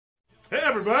Hey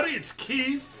everybody, it's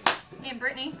Keith. And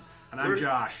Brittney. And I'm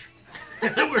Josh.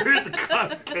 We're at the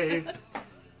Comic Cave.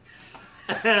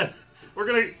 And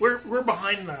we're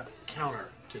behind the counter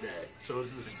today. So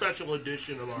this is a special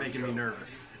edition of our Making show. me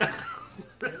nervous.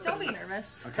 Don't be nervous.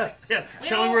 Okay. Yeah, We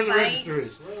show me don't where the fight. register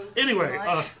is. Anyway,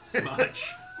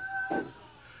 Much.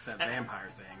 It's that vampire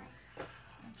thing.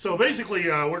 so basically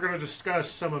we're going to discuss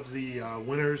some of the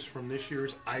winners from this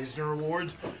year's Eisner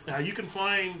Awards. Now you can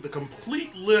find the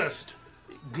complete list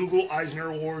Google Eisner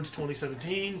Awards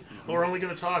 2017. We're only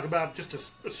going to talk about just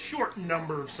a short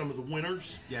number of some of the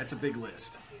winners. Yeah, it's a big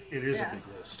list. It is Yeah. a big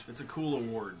list. It's a cool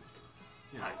award.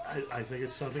 I think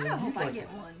it's something I that hope you'd I like. get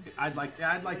one. I'd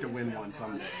like to win one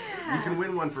someday. You can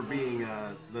win one for being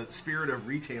the Spirit of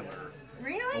Retailer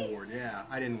Really? award. Yeah,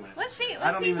 I didn't win. Let's see. I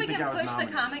Let's don't see if even we think can I was push the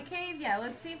nominated. Comic Cave. Yeah,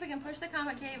 let's see if we can push the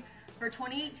Comic Cave for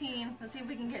 2018. Let's see if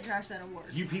we can get Josh that award.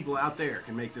 You people out there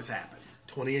can make this happen.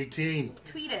 2018.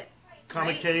 Tweet it.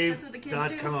 Right? That's what the kids do.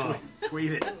 ComicCave.com.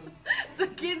 Tweet it. The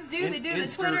kids do. They do the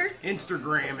Twitters.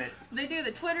 Instagram it. They do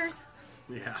the Twitters.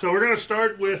 Yeah. So we're going to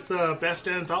start with Best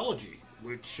Anthology,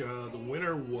 which the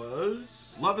winner was...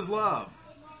 Love is Love,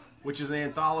 which is an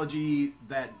anthology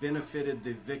that benefited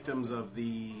the victims of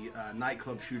the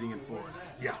nightclub shooting in Florida.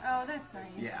 Yeah. Oh, that's nice.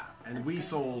 Yeah, and we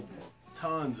sold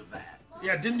tons of that.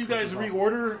 Yeah, didn't you guys Which is awesome.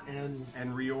 reorder? And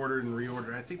And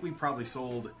reordered. I think we probably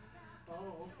sold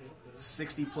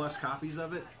 60 plus copies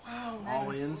of it, Oh, all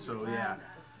nice. in. So Wow. yeah,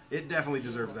 it definitely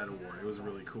deserves that award. It was a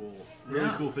really cool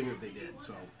thing that they did.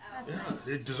 So yeah,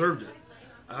 it deserved it.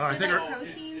 I Did think like our,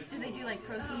 proceeds? Do they do like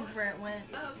proceeds where it went?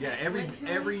 yeah,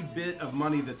 every bit of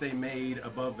money that they made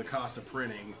above the cost of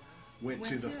printing went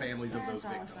to the families of those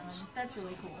That's victims. awesome. That's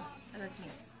really cool. That's neat.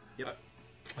 Yep.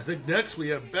 I think next we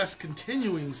have Best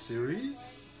Continuing Series.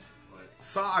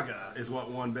 Saga is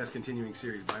what won Best Continuing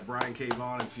Series by Brian K.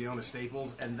 Vaughan and Fiona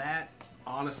Staples, and that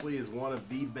honestly is one of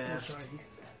the best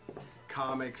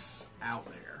comics out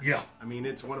there. Yeah. I mean,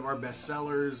 it's one of our best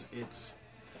sellers. It's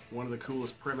one of the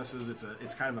coolest premises.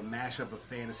 It's kind of a mashup of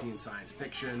fantasy and science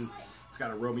fiction. It's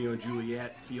got a Romeo and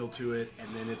Juliet feel to it, and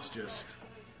then it's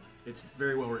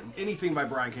very well written. Anything by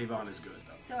Brian K. Vaughan is good,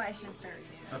 though. So I should start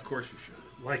reading it. Of course you should.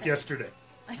 Like yesterday.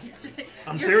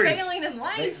 I'm You're serious. failing in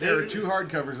life. There are 2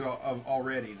 hardcovers of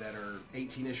already that are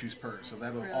 18 issues per, so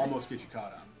that'll Really? almost get you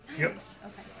caught up. Yep.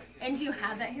 Okay. And do you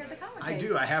have that here at the Comic I Cave?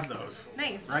 do. I have those.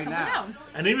 Nice. Right Come now. down.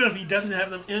 And even if he doesn't have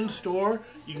them in store,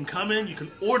 you can come in, you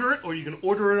can order it, or you can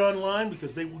order it online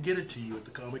because they will get it to you at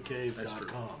thecomiccave.com. That's true.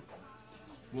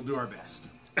 We'll do our best.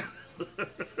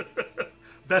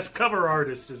 Best Cover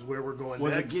Artist is where we're going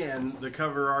Was next. again the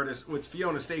cover artist. Well, it's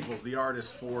Fiona Staples, the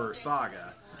artist for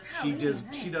Saga. She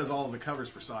does all of the covers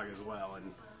for Saga as well.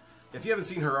 And if you haven't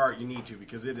seen her art, you need to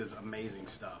because it is amazing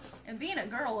stuff. And being a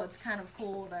girl, it's kind of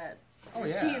cool that Oh, we're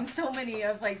yeah. seeing so many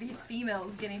of like these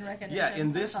females getting recognition. Yeah,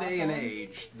 in this That's day and awesome.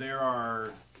 age, there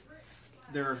are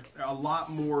a lot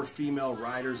more female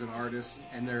writers and artists,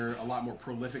 and they're a lot more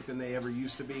prolific than they ever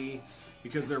used to be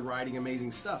because they're writing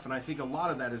amazing stuff. And I think a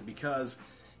lot of that is because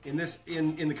in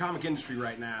the comic industry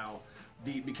right now,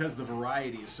 because the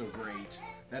variety is so great,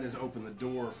 that has opened the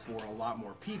door for a lot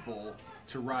more people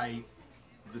to write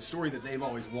the story that they've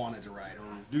always wanted to write or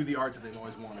do the art that they've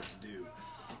always wanted to do.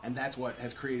 And that's what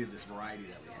has created this variety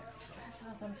that we have. So That's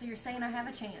awesome. So you're saying I have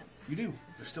a chance? you do.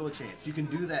 There's still a chance. You can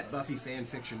do that Buffy fan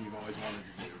fiction you've always wanted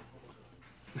to do.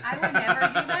 I would never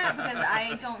do that because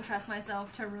I don't trust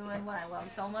myself to ruin what I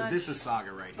love so much. But this is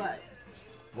Saga right here. But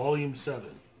Volume 7.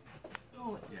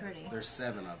 oh, it's Yeah, pretty. there's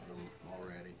 7 of them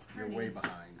already. You're pretty. way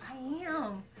behind. I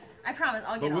am. I promise.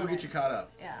 I'll get But on we'll it. get you caught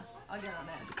up. Yeah, I'll get on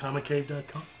it.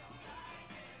 Thecomiccave.com.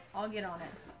 I'll get on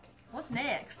it. What's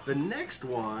next? The next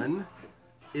one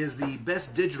is the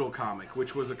Best Digital Comic,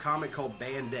 which was a comic called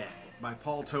Bandette by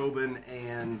Paul Tobin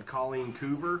and Colleen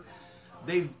Coover.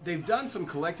 They've done some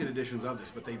collected editions of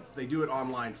this, but they do it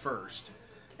online first,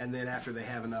 and then after they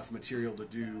have enough material to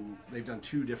do, they've done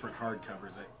 2 different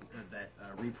hardcovers that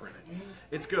reprint it.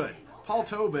 It's good. Paul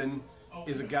Tobin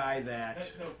is a guy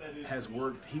that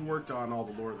he worked on all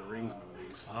the Lord of the Rings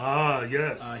movies. Ah,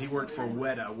 yes. He worked for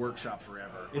Weta Workshop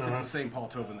Forever. If it's the same Paul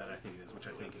Tobin that I think it is, which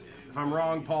I think it is. If I'm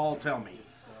wrong, Paul, tell me.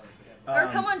 Or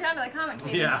come on down to the Comic Cave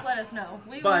and yeah. just let us know.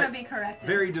 We But want to be corrected.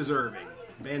 very deserving.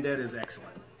 Bandette is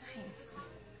excellent. Nice.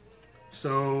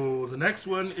 So the next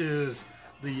one is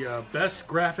the Best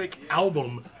Graphic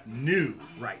Album New.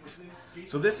 Right.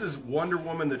 So this is Wonder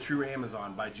Woman, the True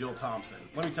Amazon by Jill Thompson.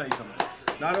 Let me tell you something.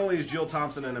 Not only is Jill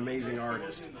Thompson an amazing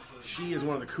artist, she is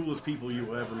one of the coolest people you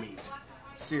will ever meet.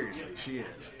 Seriously, she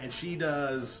is. And she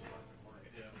does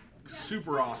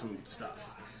super awesome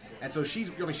stuff. And so she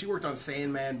worked on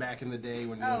Sandman back in the day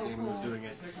when Neil Gaiman was doing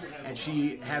it, and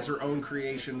she has her own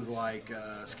creations like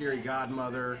Scary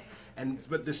Godmother.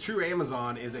 But this True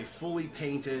Amazon is a fully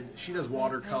painted. She does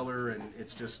watercolor, and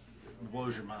it's just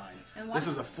blows your mind. This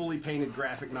is a fully painted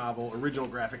original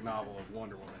graphic novel of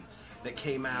Wonder Woman that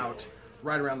came out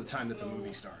right around the time that the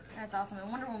movie started. That's awesome. And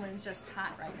Wonder Woman is just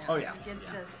hot right now. Oh yeah, like, it's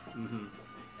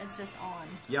just on.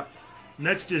 Yep.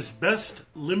 Next is Best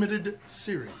Limited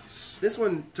Series. This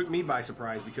one took me by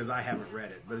surprise because I haven't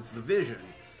read it, but it's The Vision,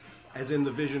 as in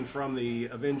the Vision from the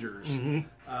Avengers,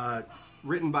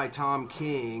 written by Tom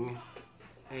King,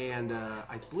 and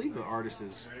I believe the artist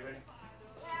is,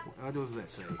 what does that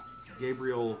say?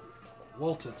 Gabriel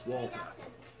Walta.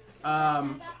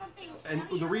 And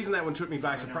the reason that one took me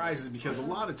by surprise is because a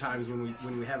lot of times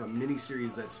when we have a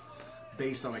miniseries that's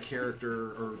based on a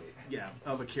character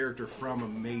of a character from a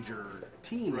major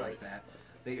team like that,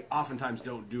 they oftentimes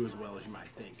don't do as well as you might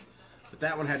think. But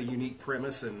that one had a unique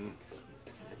premise and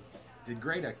did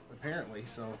great apparently.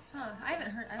 So I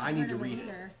haven't heard. I need to of read it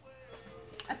either.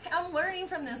 it. I'm learning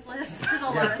from this list. There's a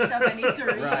lot of stuff I need to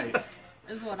read. Right.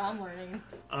 Is what I'm learning.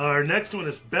 Our next one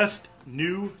is Best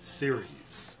New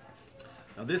Series.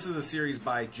 Now this is a series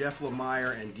by Jeff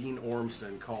Lemire and Dean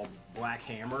Ormston called Black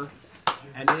Hammer,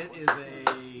 and it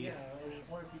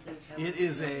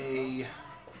is a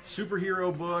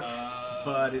superhero book,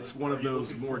 but it's one of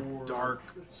those more dark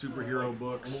superhero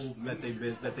books that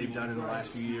they've done in the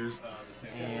last few years.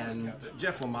 And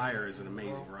Jeff Lemire is an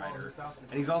amazing writer,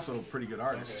 and he's also a pretty good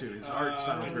artist too. His art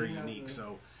style is very unique.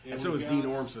 And so is Dean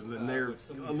Ormston's, and they're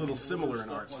a little similar in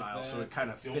art style, so it kind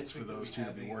of fits for those two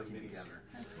to be working together.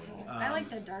 I like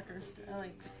the darker stuff. I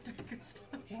like the darker stuff.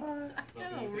 I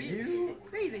know,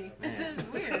 crazy. This is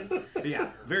weird. But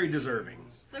yeah, very deserving.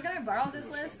 So can I borrow this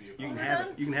list? You can have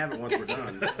it. You can have it once we're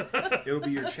done. It'll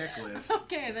be your checklist.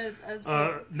 Okay.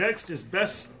 That's Next is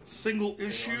Best Single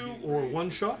Issue or One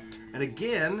Shot. And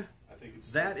again,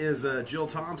 that is Jill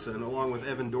Thompson along with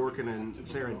Evan Dorkin and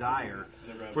Sarah Dyer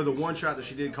for the one shot that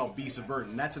she did called Beasts of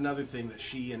Burden. That's another thing that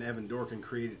she and Evan Dorkin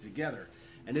created together.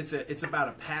 And it's about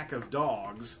a pack of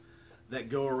dogs that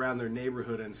go around their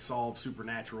neighborhood and solve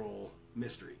supernatural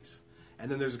mysteries. And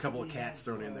then there's a couple of cats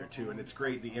thrown in there too, and it's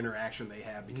great the interaction they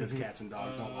have because cats and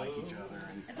dogs don't like each other.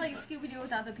 And it's like Scooby-Doo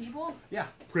without the people. yeah,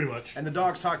 Pretty much. and the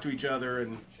dogs talk to each other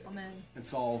and Amen.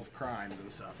 solve crimes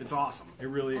and stuff. It's awesome. It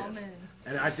really is. Amen.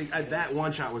 And I think that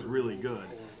one shot was really good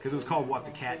because it was called What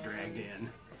the Cat Dragged In.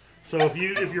 So if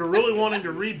you're really wanting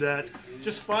to read that,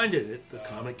 just find it at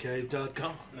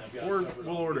thecomiccave.com. Or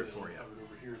we'll order it for you.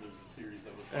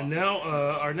 And now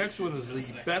our next one is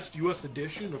the Best U.S.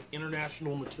 Edition of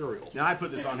International Material. Now I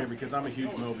put this on here because I'm a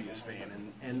huge Mobius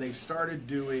fan, and they've started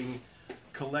doing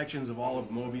collections of all of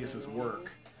Mobius's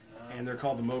work, and they're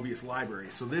called the Mobius Library.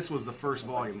 So this was the first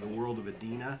volume, The World of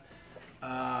Adina.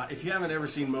 If you haven't ever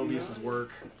seen Mobius's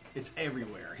work, it's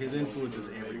everywhere. His influence is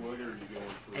everywhere.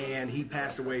 And he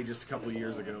passed away just a couple of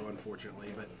years ago,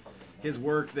 unfortunately. But his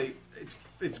work,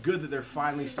 it's good that they're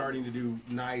finally starting to do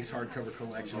nice hardcover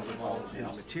collections of all of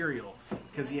his material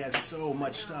because he has so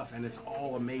much stuff and it's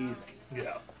all amazing.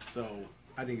 Yeah. So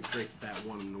I think it's great that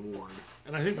won an award.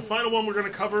 And I think the final one we're going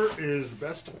to cover is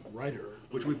Best Writer.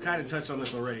 Which we've kind of touched on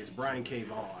this already. It's Brian K.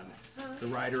 Vaughan, the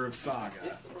writer of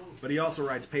Saga. But he also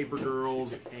writes Paper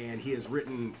Girls, and he has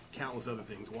written countless other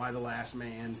things. Why the Last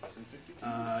Man.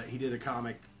 He did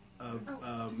a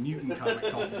mutant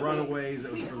comic called Runaways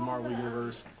that was for the Marvel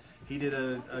Universe. He did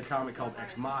a comic called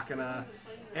Ex Machina.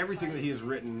 Everything that he has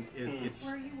written, it's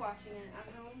Where are you watching it?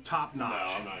 At home? top notch.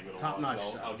 No, I'm not gonna Top watch notch it.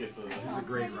 stuff. I'll get the. He's a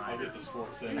great I'll writer. get the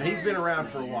sports And he's been around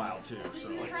for a while too. So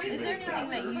Is there anything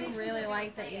that you really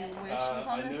like that you wish was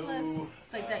on this list?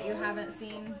 Like that you haven't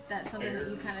seen? That's something that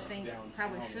you kind of think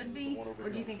probably should be? Or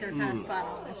do you think they're kind of spot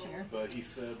on this year? But he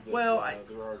said that Well,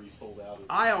 they're already sold out.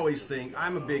 I always think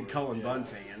I'm a big Cullen Bunn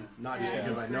fan, not just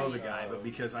because I know the guy, but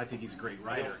because I think he's a great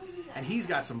writer. And he's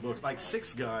got some books like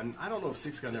Six Gun. I don't know if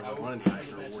Six Gun ever won any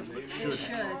Eisner Awards, but it should Should,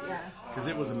 yeah. because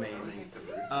it was amazing.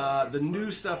 The new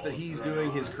stuff that he's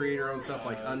doing, his creator-owned stuff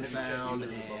like Unsound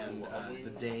and The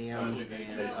Damned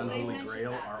and Unholy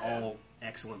Grail are all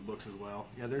excellent books as well.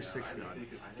 Yeah, there's Six Gun.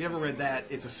 If you haven't read that,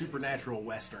 it's a supernatural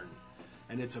western,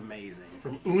 and it's amazing.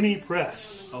 From Uni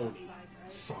Press. Oni.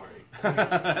 Sorry.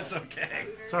 That's okay.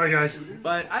 Sorry, guys.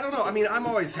 But I don't know. I mean, I'm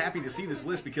always happy to see this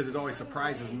list because it always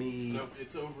surprises me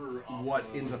It's over. what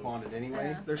ends up on it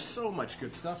anyway. There's so much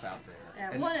good stuff out there.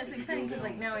 Yeah, well, it's exciting because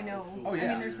like now I know. Oh, yeah. I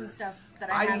mean, there's some stuff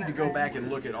that I need haven't to go read. back and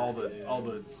look at all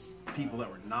the people that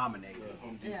were nominated.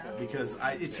 Yeah. Because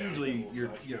it's usually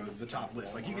the top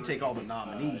list. Like you could take all the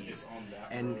nominees,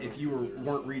 and if you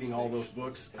weren't reading all those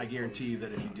books, I guarantee you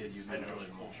that if you did, you'd enjoy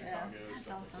them all. Yeah,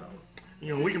 that's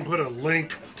awesome. We can put a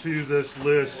link to this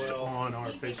list on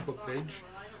our Facebook page,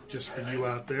 just for you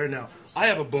out there. Now, I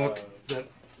have a book that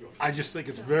I just think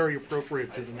is very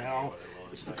appropriate to the now.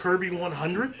 It's the Kirby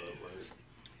 100.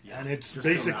 And it's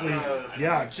basically,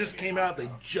 it just came out. They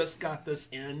just got this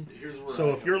in.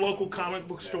 So if your local comic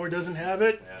book store doesn't have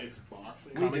it,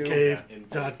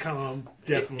 comiccave.com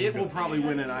definitely. It will probably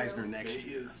win an Eisner next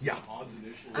year. Yeah.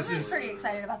 I'm just pretty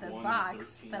excited about this box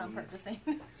that I'm purchasing.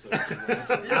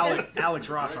 Alex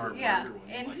Ross art. Yeah,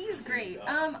 and he's great.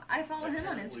 I follow him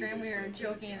on Instagram. We were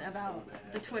joking about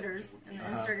the Twitters and the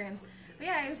Instagrams. But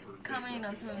yeah, I was commenting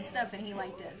on some of his stuff, and he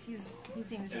liked it. He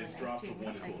seems really nice too.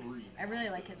 I really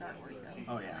like his artwork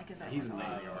though. Oh yeah, I like his artwork he's an a lot.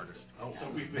 amazing artist. Oh,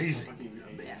 amazing.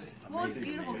 Yeah. Well, it's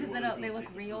beautiful because they look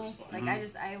real. Like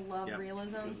I love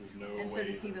realism, and so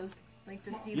to see those, like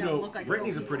to see them look like.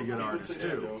 Brittney's a real pretty people. good artist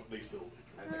too.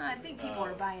 I think people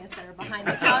are biased that are behind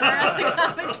the counter at the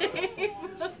comic cave.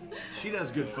 She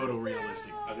does good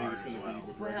photorealistic art as well.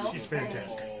 Well, She's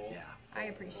fantastic. thanks. Yeah. I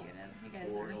appreciate it. You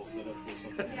guys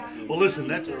are. Well, listen,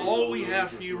 that's all we have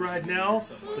for you right now.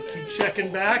 But keep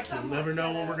checking back. You'll never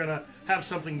know when we're going to have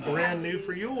something brand new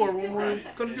for you or when we're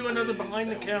going to do another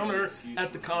behind the counter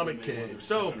at the Comic Cave.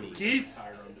 So, Keith,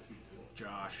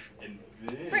 Josh.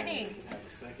 Brittney.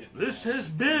 this has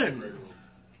been,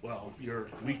 your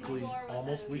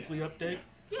almost weekly update.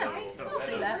 Yeah, I'll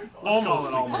say that. Let's call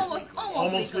it Almost almost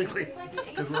Almost weekly. weekly.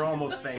 because we're almost famous.